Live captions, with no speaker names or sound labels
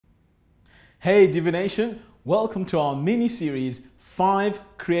Hey Divination, welcome to our mini-series 5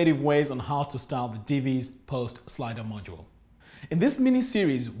 creative ways on how to style the Divi Post Slider Module. In this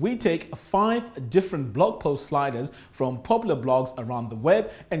mini-series, we take 5 different blog post sliders from popular blogs around the web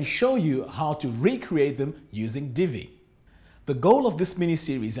and show you how to recreate them using Divi. The goal of this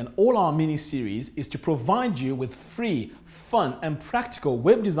mini-series and all our mini-series is to provide you with free, fun and practical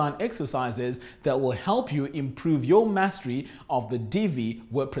web design exercises that will help you improve your mastery of the Divi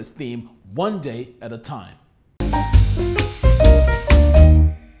WordPress theme one day at a time.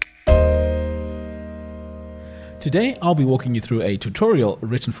 Today, I'll be walking you through a tutorial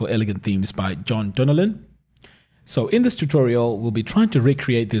written for Elegant Themes by John Donnellan. So in this tutorial, we'll be trying to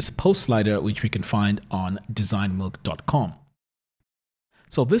recreate this post slider, which we can find on designmilk.com.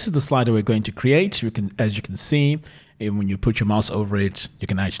 So this is the slider we're going to create. As you can see, when you put your mouse over it, you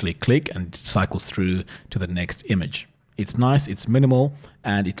can actually click and it cycles through to the next image. It's nice, it's minimal,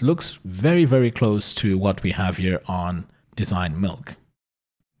 and it looks very, very close to what we have here on Design Milk.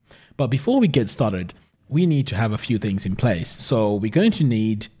 But before we get started, we need to have a few things in place. So we're going to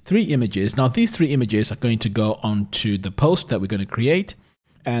need 3 images. Now these 3 images are going to go onto the post that we're going to create,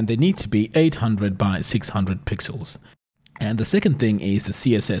 and they need to be 800 by 600 pixels. And the second thing is the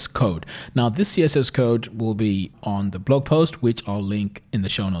CSS code. Now this CSS code will be on the blog post, which I'll link in the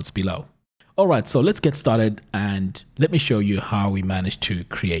show notes below. All right, so let's get started and let me show you how we managed to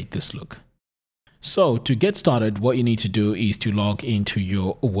create this look. So to get started, what you need to do is to log into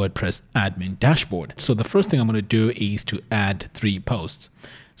your WordPress admin dashboard. So the first thing I'm going to do is to add 3 posts.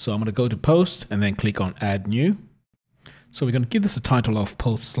 So I'm going to go to post and then click on add new. So we're going to give this a title of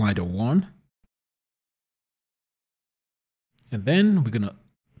post slider 1. And then we're going to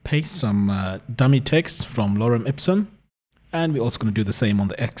paste some dummy text from Lorem Ipsum. And we're also going to do the same on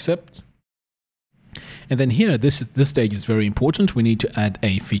the accept. And then here, this stage is very important. We need to add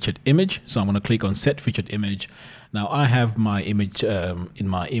a featured image. So I'm going to click on set featured image. Now I have my image in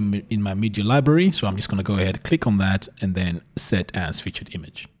my media library. So I'm just going to go ahead, click on that and then set as featured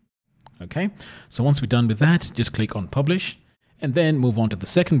image. Okay. So once we're done with that, just click on publish and then move on to the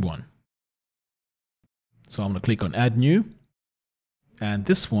second one. So I'm going to click on add new. And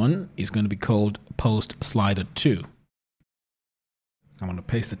this one is going to be called Post Slider 2. I'm going to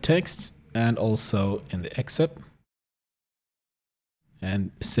paste the text and also in the accept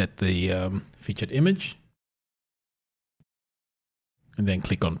and set the featured image. And then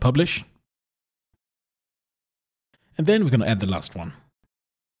click on publish. And then we're going to add the last one.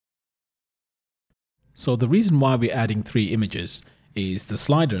 So the reason why we're adding 3 images is the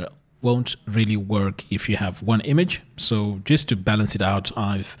slider won't really work if you have 1 image. So just to balance it out,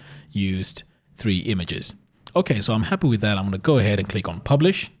 I've used 3 images. Okay, so I'm happy with that. I'm going to go ahead and click on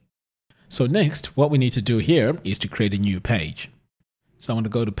publish. So next, what we need to do here is to create a new page. So I'm going to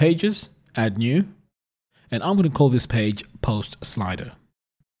go to pages, add new, and I'm going to call this page post slider.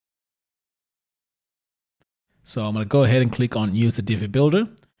 So I'm going to go ahead and click on use the Divi builder.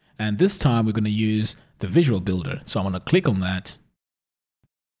 And this time we're going to use the visual builder. So I'm going to click on that.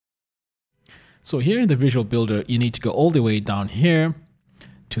 So here in the visual builder, you need to go all the way down here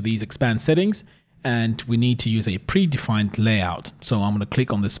to these expand settings, and we need to use a predefined layout. So I'm going to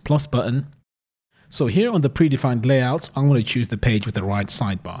click on this plus button. So here on the predefined layout, I'm going to choose the page with the right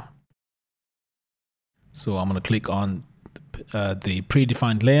sidebar. So I'm going to click on the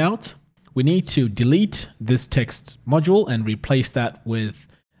predefined layout. We need to delete this text module and replace that with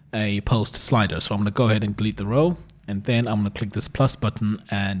a post slider. So I'm going to go ahead and delete the row, and then I'm going to click this plus button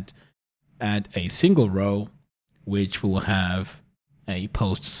and add a single row, which will have a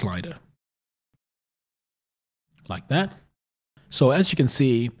post slider. Like that. So as you can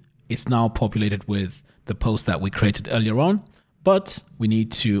see, it's now populated with the post that we created earlier on, but we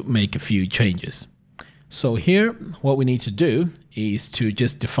need to make a few changes. So here, what we need to do is to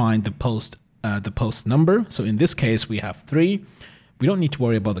just define the post number. So in this case, we have 3. We don't need to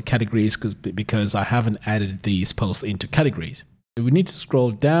worry about the categories because I haven't added these posts into categories. We need to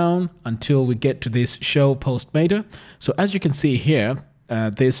scroll down until we get to this show post meta. So as you can see here,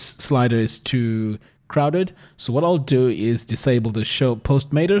 this slider is too crowded. So what I'll do is disable the show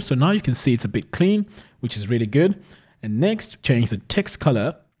post meta. So now you can see it's a bit clean, which is really good. And next, change the text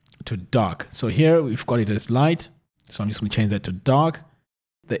color to dark. So here we've got it as light. So I'm just going to change that to dark.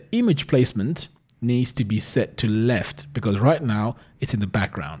 The image placement needs to be set to left because right now it's in the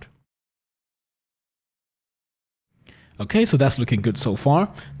background. Okay, so that's looking good so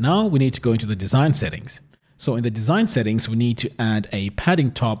far. Now we need to go into the design settings. So in the design settings, we need to add a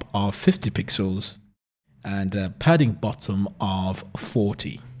padding top of 50 pixels and a padding bottom of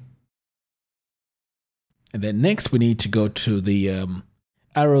 40. And then next we need to go to the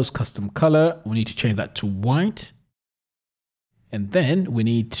arrows custom color, we need to change that to white. And then we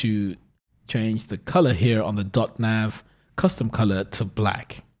need to change the color here on the .nav custom color to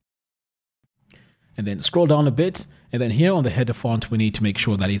black. And then scroll down a bit. And then here on the header font, we need to make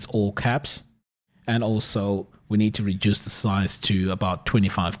sure that it's all caps. And also we need to reduce the size to about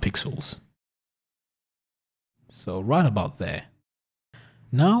 25 pixels. So right about there.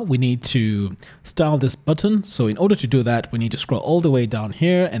 Now we need to style this button. So in order to do that, we need to scroll all the way down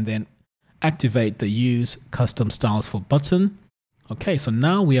here and then activate the Use Custom Styles for button. Okay, so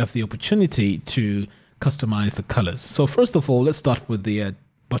now we have the opportunity to customize the colors. So first of all, let's start with the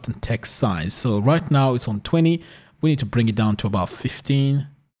button text size. So right now it's on 20. We need to bring it down to about 15,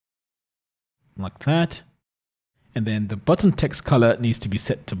 like that. And then the button text color needs to be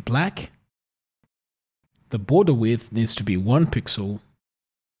set to black. The border width needs to be 1 pixel.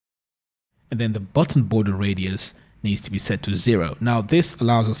 And then the button border radius needs to be set to 0. Now this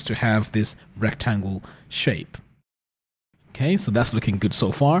allows us to have this rectangle shape. Okay, so that's looking good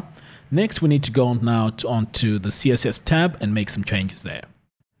so far. Next, we need to go on now onto the CSS tab and make some changes there.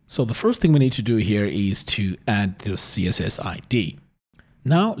 So the first thing we need to do here is to add the CSS ID.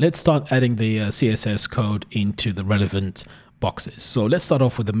 Now let's start adding the CSS code into the relevant boxes. So let's start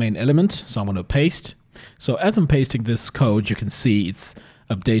off with the main element. So I'm going to paste. So as I'm pasting this code, you can see it's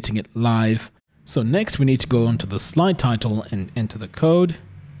updating it live. So next we need to go onto the slide title and enter the code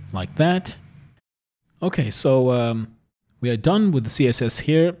like that. Okay, so we are done with the CSS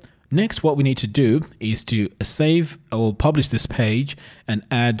here. Next, what we need to do is to save or publish this page and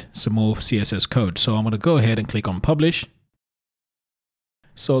add some more CSS code. So I'm going to go ahead and click on publish.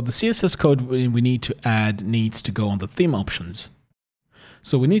 So the CSS code we need to add needs to go on the theme options.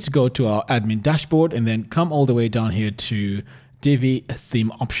 So we need to go to our admin dashboard and then come all the way down here to Divi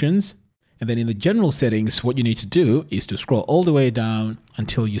theme options. And then in the general settings, what you need to do is to scroll all the way down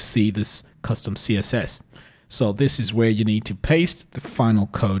until you see this custom CSS. So this is where you need to paste the final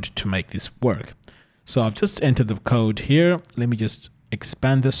code to make this work. So I've just entered the code here. Let me just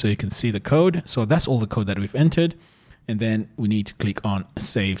expand this so you can see the code. So that's all the code that we've entered. And then we need to click on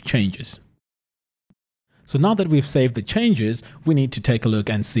Save Changes. So now that we've saved the changes, we need to take a look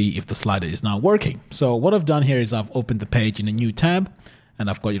and see if the slider is now working. So what I've done here is I've opened the page in a new tab and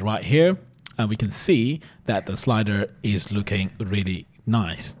I've got it right here. And we can see that the slider is looking really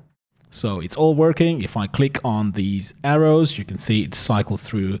nice. So it's all working. If I click on these arrows, you can see it cycles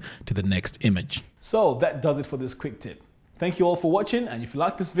through to the next image. So that does it for this quick tip. Thank you all for watching. And if you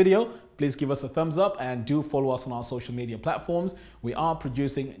like this video, please give us a thumbs up and do follow us on our social media platforms. We are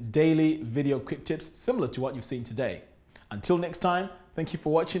producing daily video quick tips similar to what you've seen today. Until next time, thank you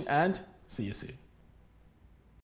for watching and see you soon.